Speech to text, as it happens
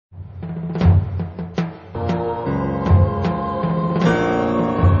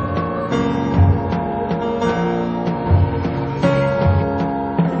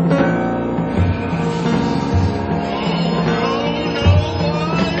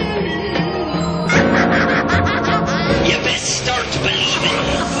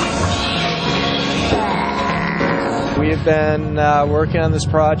we've been working on this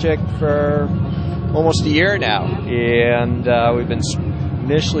project for almost a year now, and we've been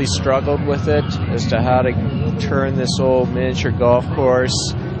initially struggled with it as to how to turn this old miniature golf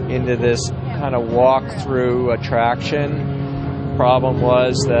course into this kind of walk-through attraction. Problem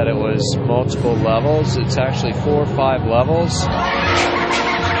was that it was multiple levels. It's actually 4 or 5 levels.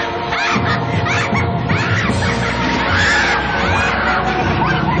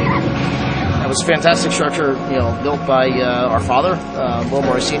 It was a fantastic structure, built by our father, Will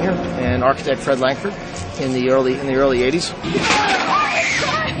Morris Sr., and architect Fred Langford in the early 80s.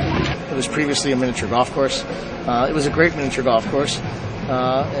 It was previously a miniature golf course. It was a great miniature golf course,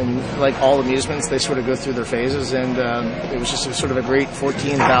 and like all amusements, they sort of go through their phases. And it was just sort of a great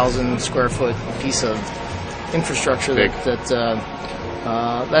 14,000 square foot piece of infrastructure that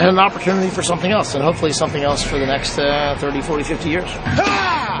had an opportunity for something else, and hopefully something else for the next 30, 40, 50 years.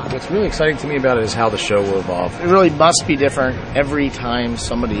 What's really exciting to me about it is how the show will evolve. It really must be different every time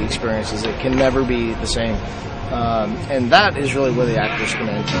somebody experiences it. It can never be the same. And that is really where the actors come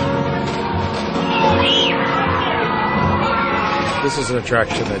in. This is an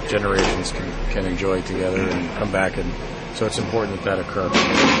attraction that generations can enjoy together and come back, and so it's important that occur.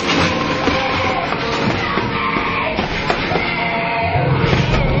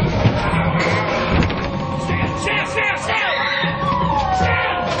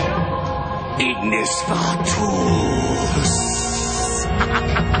 Ignis Fatuus.